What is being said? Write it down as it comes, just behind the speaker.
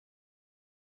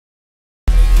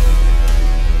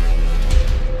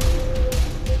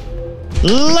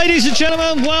Ladies and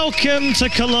gentlemen, welcome to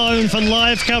Cologne for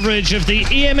live coverage of the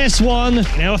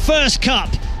EMS1, our first cup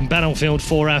in Battlefield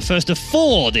 4, our first of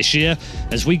 4 this year,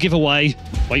 as we give away,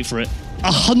 wait for it,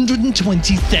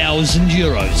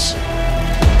 €120,000.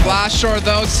 Blashor,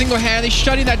 though, single-handedly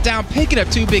shutting that down, picking up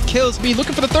 2 big kills. Me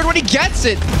looking for the third one, he gets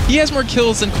it! He has more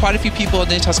kills than quite a few people at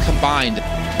Ninjas combined.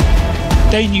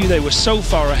 They knew they were so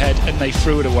far ahead and they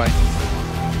threw it away.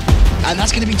 And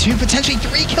that's going to be 2, potentially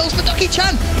 3 kills for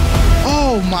Ducky-chan.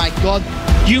 Oh my god.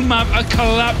 UMAP are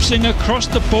collapsing across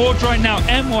the board right now.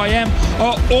 MYM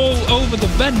are all over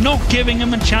them. They're not giving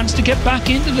them a chance to get back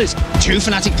into this. 2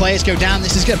 Fnatic players go down.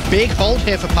 This is a big hold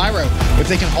here for Pyro. If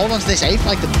they can hold on to this A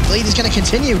flag, the lead is going to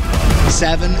continue.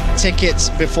 7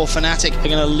 tickets before Fnatic are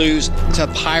going to lose to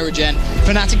Pyrogen.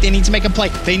 Fnatic, they need to make a play.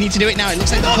 They need to do it now. It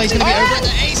looks like the play's going to be over and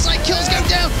the A side kills go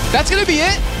down. That's going to be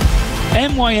it.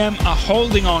 MYM are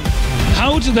holding on.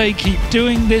 How do they keep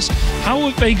doing this? How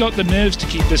have they got the nerves to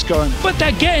keep this going? But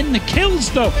they're getting the kills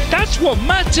though. That's what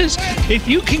matters. If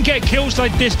you can get kills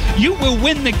like this, you will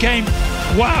win the game.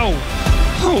 Wow.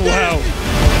 Oh,